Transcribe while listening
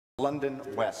London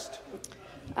West.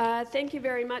 Thank you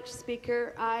very much,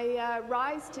 Speaker. I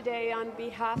rise today on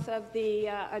behalf of the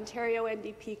Ontario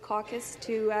NDP caucus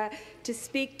to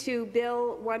speak to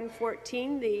Bill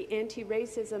 114, the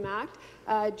Anti-Racism Act,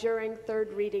 during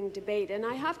third reading debate. And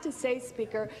I have to say,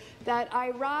 Speaker, that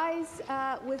I rise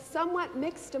with somewhat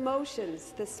mixed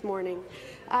emotions this morning.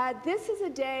 This is a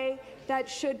day that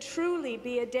should truly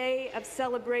be a day of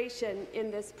celebration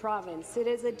in this province. It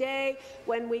is a day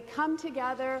when we come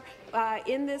together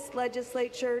in this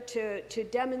legislature to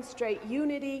demonstrate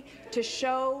unity, to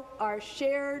show our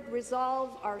shared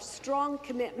resolve, our strong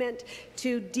commitment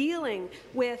to dealing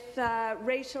with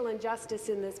racial injustice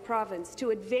in this province, to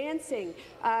advancing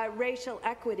racial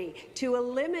equity, to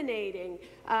eliminating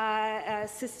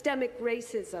systemic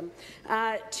racism,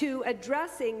 to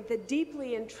addressing the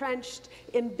deeply entrenched,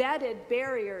 embedded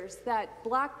barriers that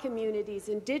Black communities,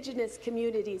 Indigenous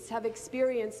communities have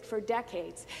experienced for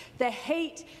decades, the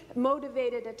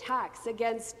hate-motivated attacks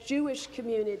against Jewish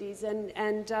communities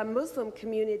and Muslim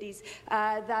communities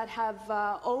that have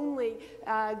only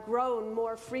grown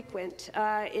more frequent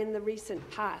in the recent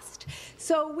past.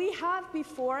 So we have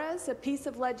before us a piece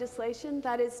of legislation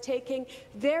that is taking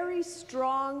very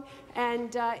strong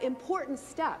and important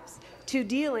steps to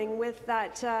dealing with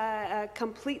that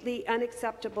completely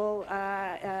unacceptable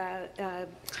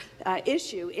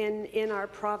issue in our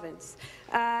province.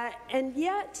 And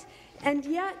yet,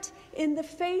 in the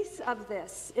face of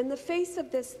this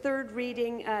third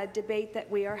reading debate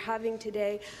that we are having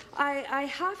today, I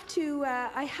have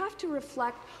to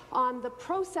reflect on the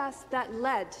process that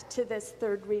led to this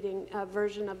third reading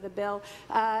version of the bill,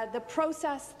 the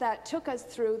process that took us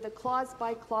through the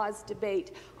clause-by-clause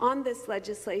debate on this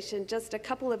legislation just a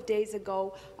couple of days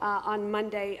ago on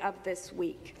Monday of this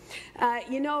week.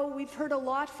 You know, we've heard a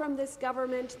lot from this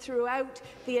government throughout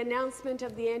the announcement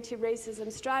of the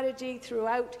anti-racism strategy,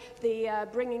 throughout the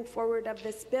bringing forward of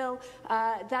this bill,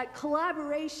 that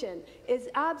collaboration is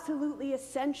absolutely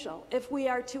essential if we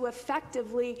are to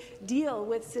effectively deal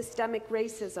with systemic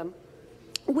racism.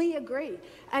 We agree,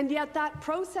 and yet that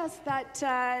process that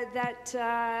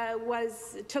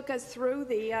took us through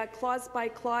the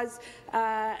clause-by-clause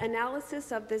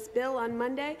analysis of this bill on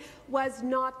Monday was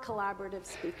not collaborative,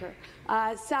 Speaker.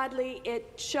 Sadly,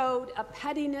 it showed a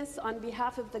pettiness on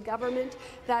behalf of the government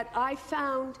that I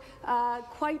found,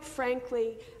 quite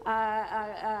frankly,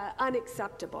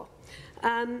 unacceptable.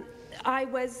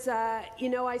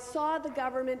 I saw the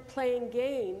government playing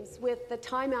games with the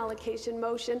time allocation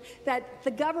motion that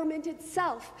the government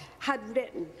itself had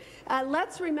written.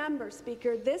 Let's remember,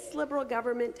 Speaker, this Liberal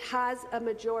government has a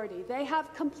majority. They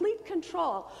have complete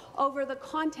control over the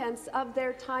contents of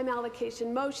their time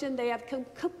allocation motion. They have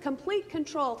complete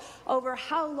control over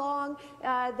how long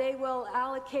they will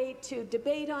allocate to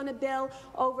debate on a bill,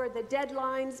 over the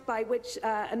deadlines by which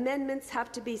amendments have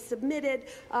to be submitted,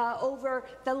 over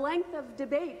the length of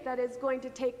debate that is going to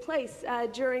take place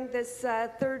during this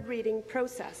third reading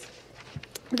process.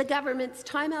 The government's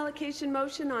time allocation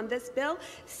motion on this bill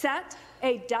set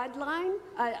a deadline,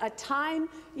 a time,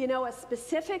 a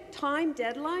specific time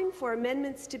deadline for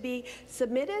amendments to be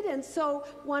submitted, and so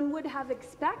one would have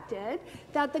expected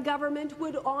that the government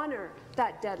would honour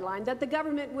that deadline, that the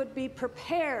government would be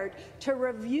prepared to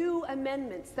review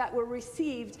amendments that were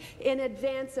received in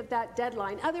advance of that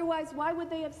deadline. Otherwise, why would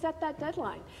they have set that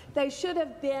deadline? They should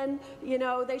have been,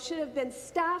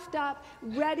 staffed up,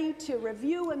 ready to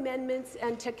review amendments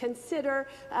and to consider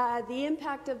the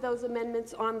impact of those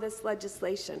amendments on this legislation.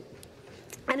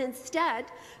 And instead,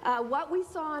 what we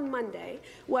saw on Monday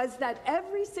was that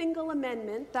every single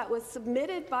amendment that was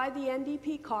submitted by the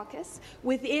NDP caucus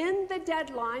within the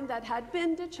deadline that had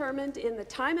been determined in the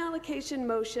time allocation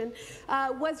motion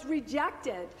was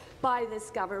rejected by this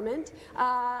government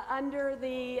under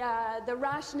the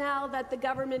rationale that the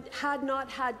government had not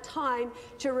had time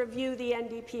to review the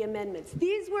NDP amendments.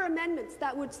 These were amendments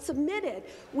that were submitted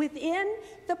within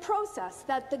the process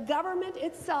that the government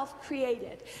itself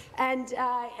created, and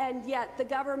yet the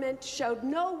government showed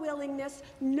no willingness,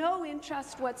 no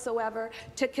interest whatsoever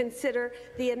to consider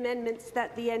the amendments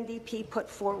that the NDP put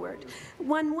forward.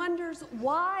 One wonders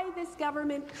why this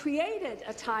government created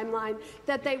a timeline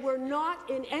that they were not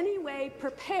in any way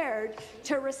prepared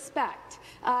to respect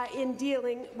in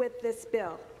dealing with this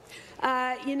bill.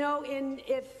 You know,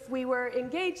 if we were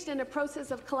engaged in a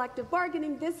process of collective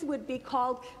bargaining, this would be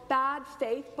called bad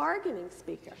faith bargaining,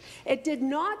 Speaker. It did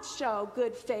not show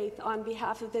good faith on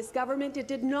behalf of this government. It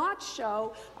did not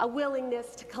show a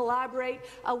willingness to collaborate,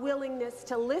 a willingness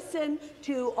to listen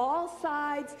to all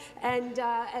sides and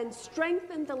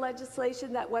strengthen the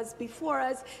legislation that was before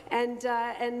us and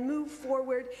move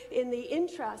forward in the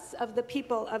interests of the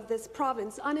people of this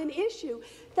province on an issue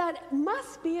that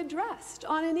must be addressed,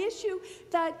 on an issue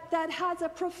that has a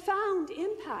profound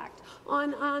impact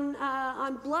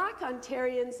on Black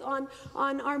Ontarians,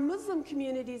 on our Muslim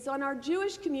communities, on our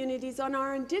Jewish communities, on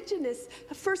our Indigenous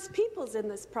First Peoples in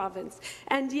this province.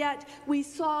 And yet we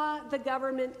saw the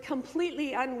government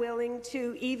completely unwilling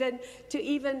to even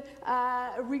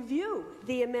review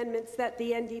the amendments that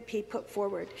the NDP put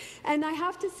forward. And I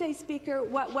have to say, Speaker,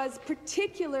 what was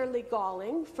particularly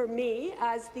galling for me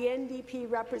as the NDP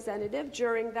representative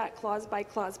during that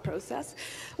clause-by-clause process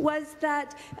was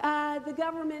that the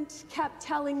government kept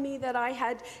telling me that I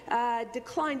had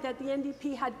declined, that the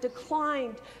NDP had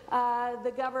declined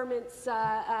the government's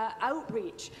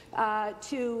outreach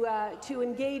to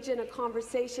engage in a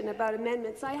conversation about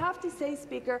amendments. I have to say,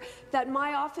 Speaker, that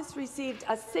my office received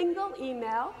a single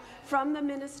email from the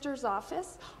minister's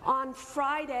office on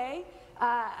Friday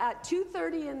at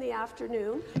 2:30 in the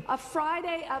afternoon, a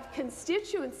Friday of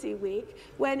constituency week,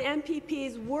 when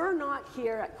MPPs were not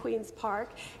here at Queen's Park,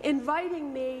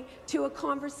 inviting me to a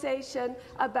conversation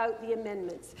about the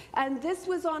amendments. And this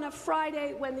was on a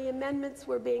Friday when the amendments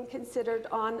were being considered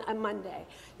on a Monday.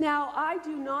 Now, I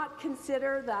do not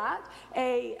consider that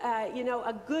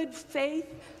a good faith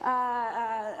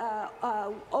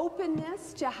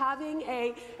openness to having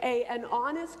an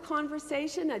honest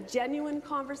conversation, a genuine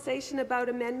conversation about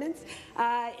amendments.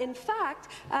 In fact,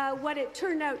 what it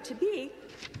turned out to be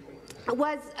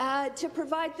was to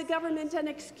provide the government an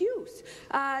excuse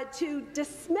to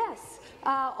dismiss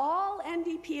all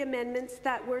NDP amendments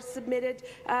that were submitted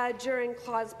during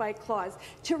clause-by-clause,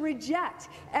 to reject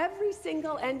every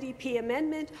single NDP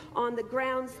amendment on the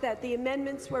grounds that the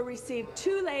amendments were received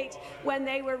too late when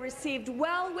they were received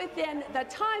well within the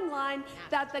timeline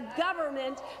that the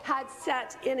government had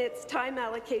set in its time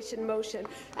allocation motion.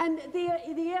 And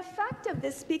the effect of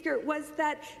this, Speaker, was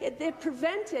that it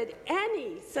prevented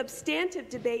any substantive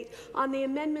debate on the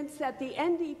amendments that the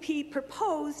NDP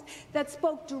proposed that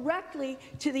spoke directly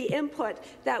to the input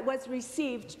that was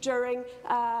received during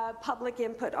public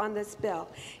input on this bill.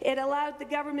 It allowed the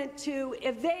government to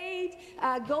evade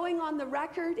going on the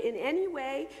record in any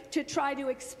way to try to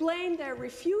explain their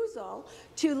refusal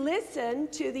to listen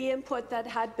to the input that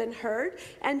had been heard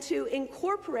and to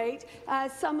incorporate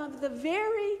some of the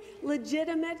very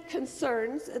legitimate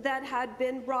concerns that had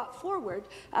been brought forward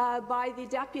by the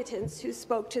deputants who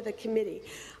spoke to the committee.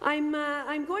 I'm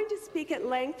going to speak at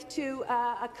length to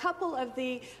a couple of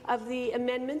the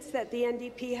amendments that the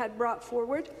NDP had brought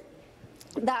forward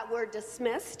that were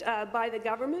dismissed by the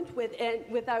government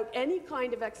without any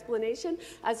kind of explanation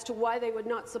as to why they would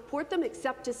not support them,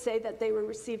 except to say that they were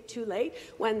received too late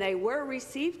when they were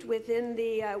received within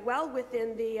the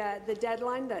the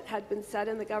deadline that had been set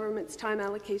in the government's time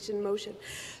allocation motion.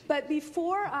 But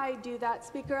before I do that,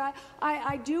 Speaker,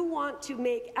 I do want to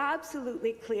make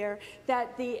absolutely clear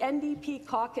that the NDP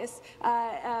caucus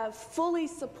fully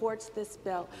supports this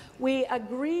bill. We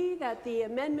agree that the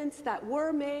amendments that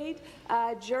were made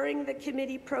during the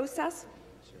committee process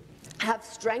have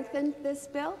strengthened this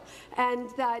bill, and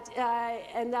that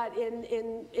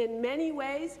in many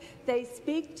ways they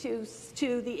speak to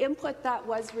the input that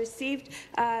was received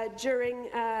during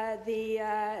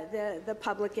the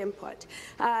public input.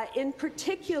 In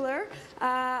particular,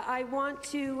 I want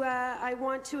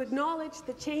to acknowledge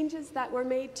the changes that were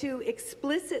made to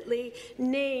explicitly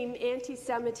name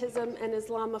anti-Semitism and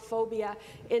Islamophobia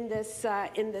in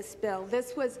this bill.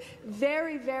 This was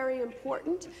very, very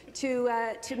important to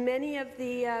many of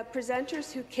the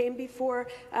presenters who came before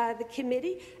the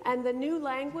committee, and the new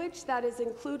language that is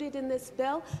included in this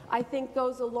bill, I think,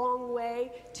 goes a long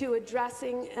way to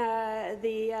addressing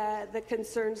the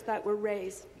concerns that were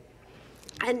raised.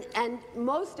 And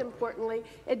most importantly,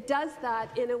 it does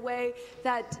that in a way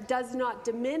that does not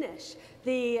diminish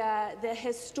the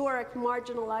historic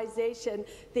marginalization,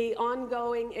 the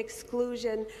ongoing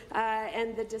exclusion,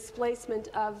 and the displacement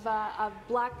of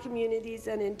Black communities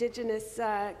and Indigenous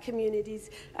communities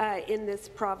in this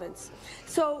province.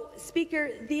 So,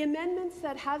 Speaker, the amendments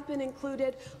that have been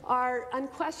included are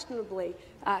unquestionably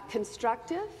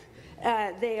constructive,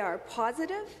 they are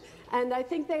positive, and I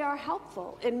think they are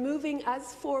helpful in moving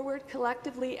us forward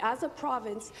collectively as a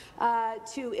province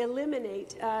to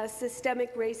eliminate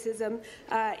systemic racism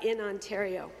in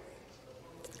Ontario.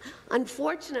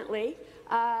 Unfortunately,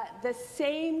 the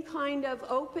same kind of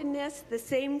openness, the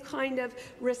same kind of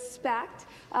respect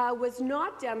was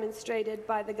not demonstrated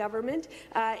by the government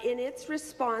in its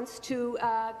response to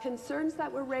concerns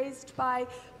that were raised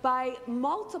by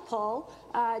multiple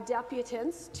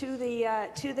deputants to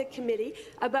the committee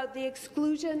about the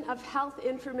exclusion of health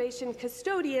information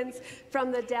custodians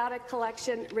from the data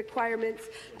collection requirements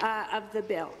of the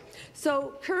bill.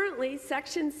 So currently,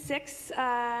 Section 6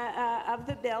 of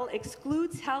the bill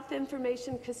excludes health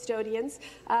information custodians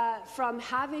from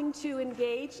having to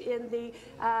engage in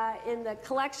the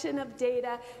collection of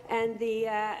data and the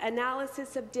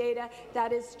analysis of data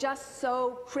that is just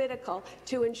so critical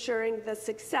to ensuring the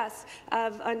success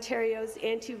of Ontario's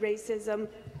anti-racism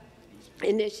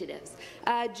initiatives.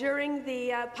 During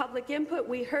the public input,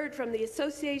 we heard from the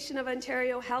Association of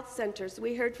Ontario Health Centres,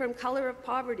 we heard from Colour of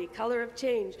Poverty, Colour of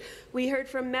Change, we heard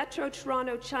from Metro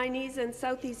Toronto Chinese and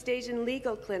Southeast Asian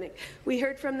Legal Clinic, we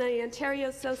heard from the Ontario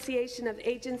Association of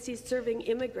Agencies Serving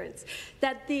Immigrants,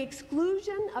 that the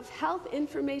exclusion of health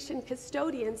information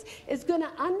custodians is going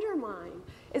to undermine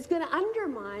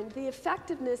the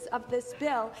effectiveness of this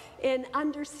bill in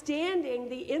understanding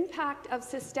the impact of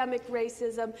systemic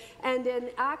racism and in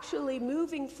actually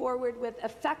moving forward with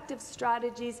effective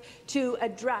strategies to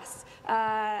address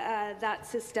that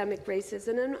systemic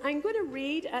racism. And I'm going to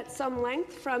read at some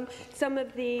length from some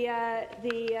of the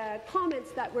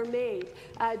comments that were made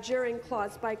during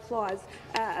clause by clause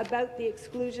about the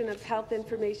exclusion of health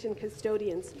information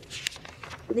custodians.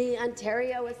 The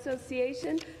Ontario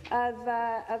Association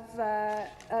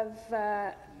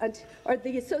or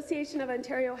the Association of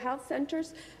Ontario Health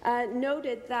Centres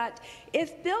noted that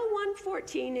if Bill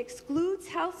 114 excludes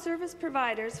health service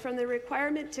providers from the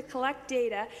requirement to collect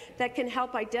data that can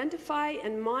help identify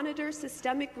and monitor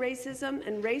systemic racism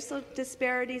and racial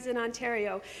disparities in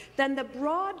Ontario, then the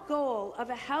broad goal of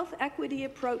a health equity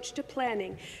approach to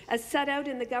planning, as set out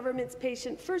in the government's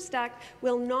Patient First Act,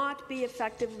 will not be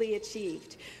effectively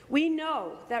achieved. We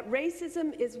know that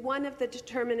racism is one of the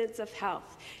determinants of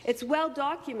health. It's well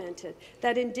documented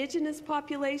that Indigenous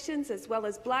populations, as well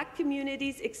as Black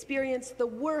communities, experience the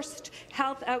worst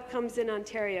health outcomes in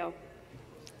Ontario.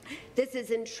 This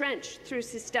is entrenched through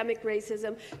systemic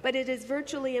racism, but it is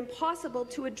virtually impossible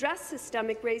to address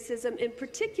systemic racism, in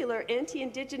particular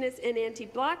anti-Indigenous and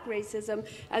anti-Black racism,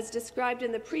 as described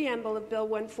in the preamble of Bill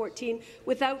 114,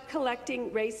 without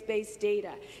collecting race-based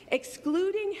data.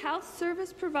 Excluding health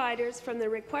service providers from the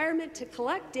requirement to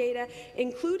collect data,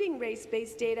 including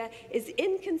race-based data, is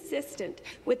inconsistent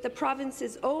with the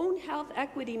province's own health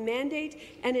equity mandate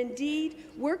and indeed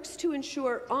works to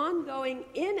ensure ongoing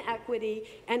inequity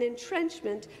and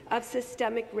entrenchment of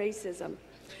systemic racism.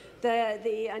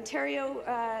 The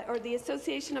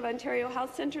Association of Ontario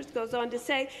Health Centres goes on to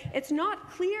say it's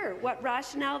not clear what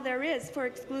rationale there is for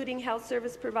excluding health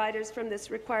service providers from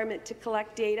this requirement to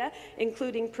collect data,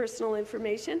 including personal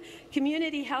information.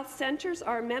 Community health centres,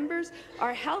 our members,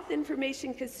 are health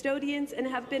information custodians and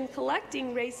have been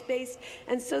collecting race-based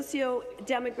and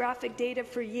socio-demographic data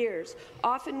for years,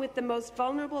 often with the most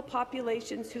vulnerable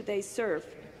populations who they serve.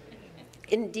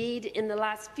 Indeed, in the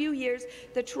last few years,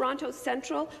 the Toronto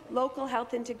Central Local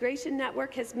Health Integration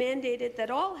Network has mandated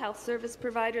that all health service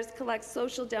providers collect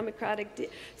social demographic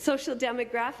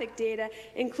data,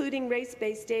 including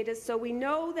race-based data, so we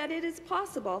know that it is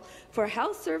possible for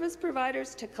health service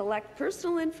providers to collect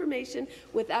personal information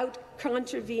without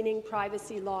contravening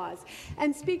privacy laws.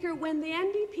 And Speaker, when the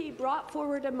NDP brought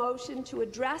forward a motion to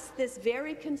address this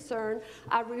very concern,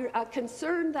 a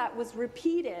concern that was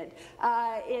repeated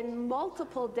in multiple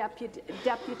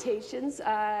deputations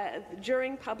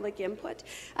during public input,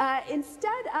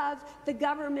 instead of the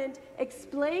government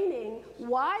explaining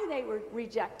why they were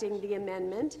rejecting the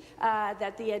amendment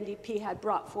that the NDP had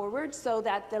brought forward so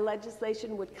that the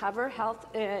legislation would cover health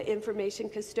information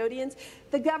custodians,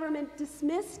 the government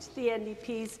dismissed the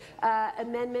NDP's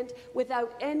amendment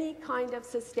without any kind of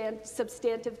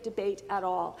substantive debate at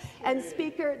all. And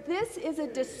Speaker, this is a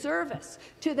disservice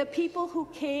to the people who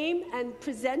came and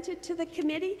presented to the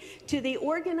committee, to the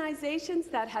organizations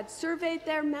that had surveyed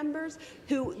their members,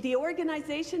 the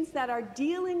organizations that are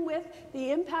dealing with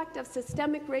the impact of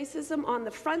systemic racism on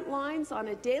the front lines on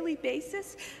a daily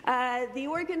basis, the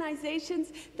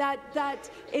organizations that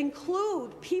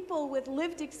include people with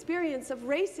lived experience of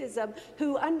racism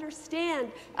who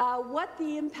understand what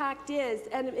the impact is,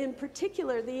 and in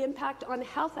particular the impact on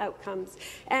health outcomes.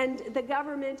 And the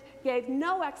government gave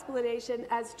no explanation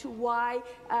as to why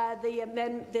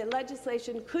the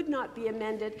legislation could not be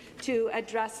amended to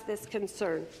address this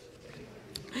concern.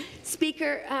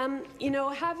 Speaker,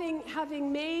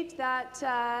 having made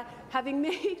that, having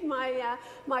made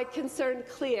my concern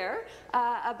clear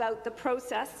about the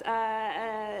process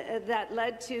that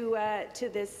led to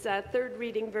this third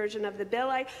reading version of the bill,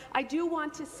 I do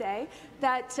want to say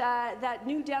that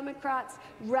New Democrats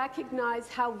recognize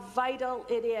how vital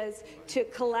it is to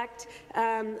collect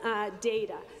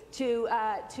data,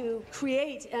 to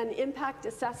create an impact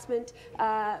assessment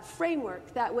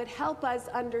framework that would help us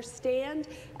understand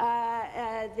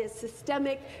the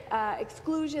systemic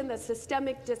exclusion, the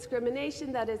systemic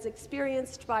discrimination that is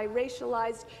experienced by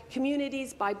racialized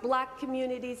communities, by Black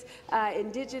communities,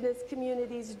 Indigenous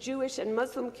communities, Jewish and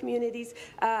Muslim communities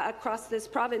across this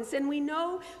province. And we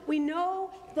know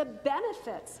the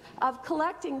benefits of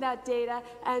collecting that data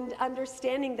and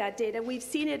understanding that data. We've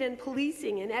seen it in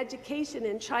policing, in education,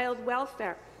 in child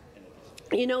welfare.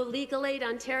 Legal Aid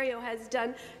Ontario has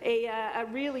done a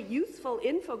really useful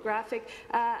infographic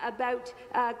about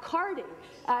carding,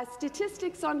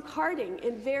 statistics on carding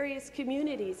in various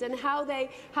communities, and how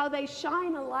they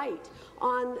shine a light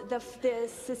on the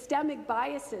systemic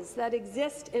biases that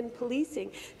exist in policing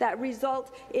that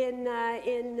result in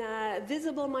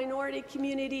visible minority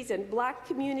communities and Black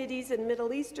communities and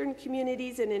Middle Eastern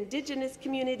communities and Indigenous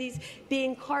communities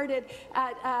being carded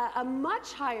at a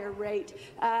much higher rate,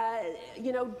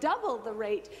 double the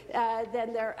rate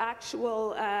than their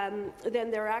actual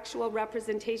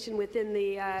representation within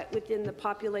the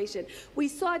population. We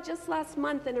saw just last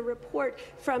month in a report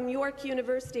from York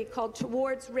University called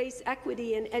Towards Race Equity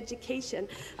in Education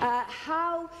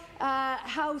how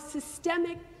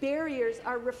systemic barriers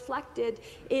are reflected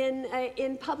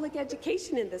in public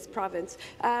education in this province.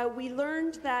 We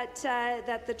learned that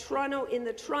in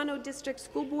the Toronto District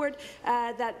School Board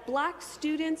that Black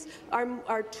students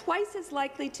are twice as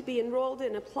likely to be enrolled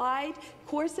in applied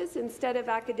courses instead of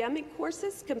academic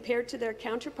courses compared to their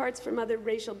counterparts from other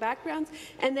racial backgrounds,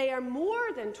 and they are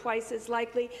more than twice as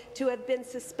likely to have been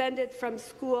suspended from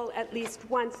school at least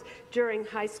once during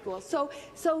high school. So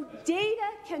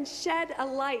data can shed a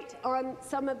light on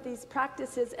some of these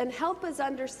practices and help us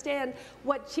understand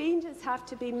what changes have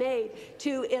to be made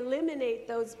to eliminate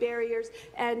those barriers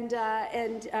and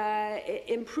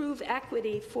improve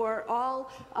equity for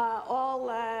all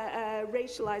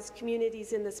racialized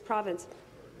communities in this province.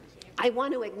 I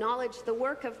want to acknowledge the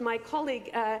work of my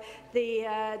colleague,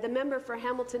 the member for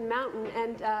Hamilton Mountain,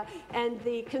 and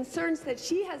the concerns that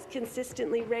she has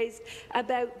consistently raised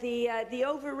about the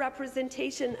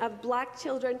overrepresentation of Black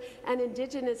children and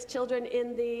Indigenous children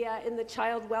in the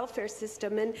child welfare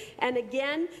system. And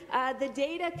again, the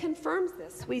data confirms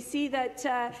this. We see that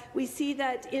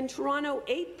in Toronto,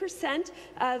 8%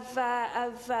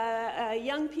 of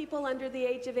young people under the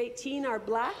age of 18 are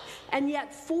Black, and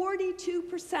yet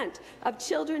 42% of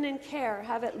children in care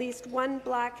have at least one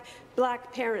Black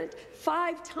parent,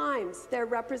 5 times their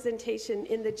representation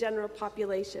in the general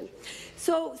population.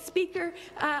 So, Speaker,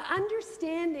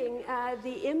 understanding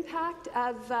the impact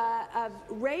of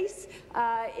race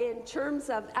in terms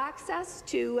of access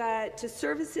to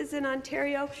services in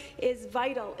Ontario is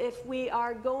vital if we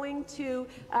are going to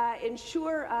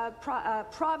ensure a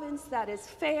province that is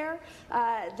fair,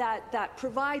 that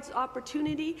provides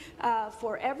opportunity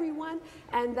for everyone,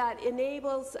 and that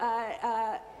enables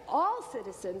all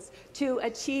citizens to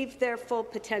achieve their full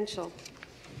potential.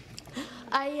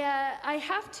 I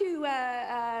have to,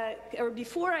 or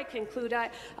before I conclude,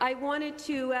 I wanted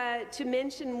to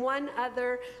mention one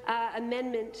other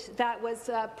amendment that was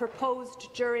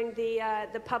proposed during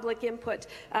the public input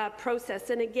process.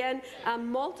 And again,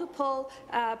 multiple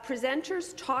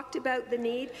presenters talked about the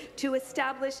need to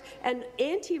establish an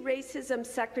anti-racism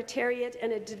secretariat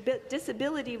and a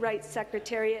disability rights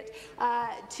secretariat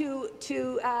to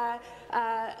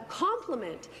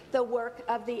complement the work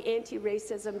of the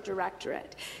Anti-Racism Directorate.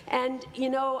 And,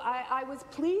 I was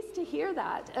pleased to hear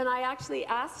that, and I actually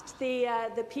asked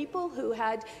the people who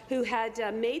had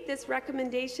made this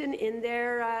recommendation in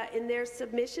their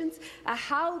submissions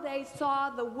how they saw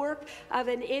the work of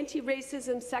an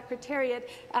anti-racism secretariat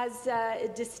as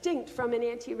distinct from an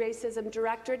anti-racism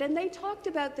directorate, and they talked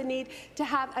about the need to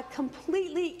have a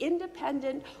completely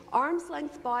independent,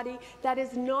 arm's-length body that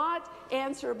is not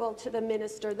answerable to the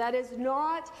minister, that is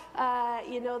not,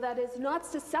 that is not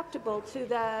susceptible to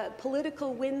the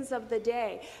political winds of the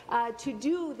day to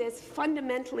do this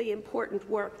fundamentally important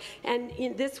work. And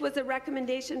this was a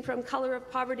recommendation from Colour of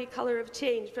Poverty, Colour of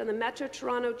Change, from the Metro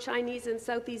Toronto Chinese and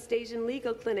Southeast Asian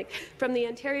Legal Clinic, from the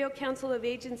Ontario Council of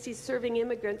Agencies Serving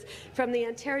Immigrants, from the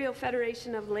Ontario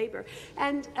Federation of Labour.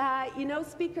 And you know,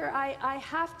 Speaker, I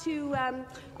have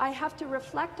to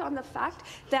reflect on the fact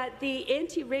that the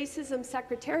Anti-Racism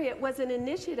Secretariat was an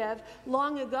initiative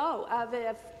long ago of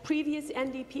a previous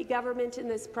NDP government in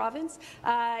this province.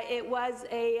 It was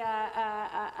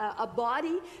a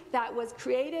body that was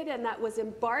created and that was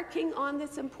embarking on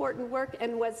this important work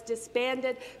and was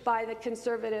disbanded by the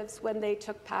Conservatives when they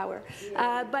took power.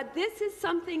 But this is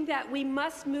something that we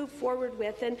must move forward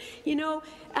with. And, you know,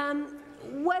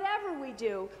 whatever we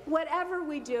do,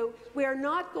 we are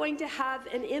not going to have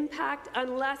an impact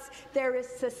unless there is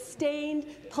sustained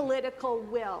political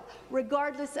will,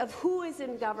 regardless of who is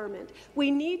in government.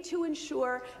 We need to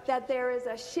ensure that there is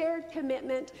a shared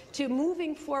commitment to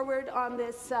moving forward on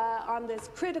this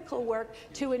critical work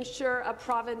to ensure a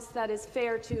province that is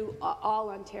fair to all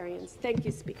Ontarians. Thank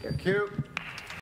you, Speaker. Thank you.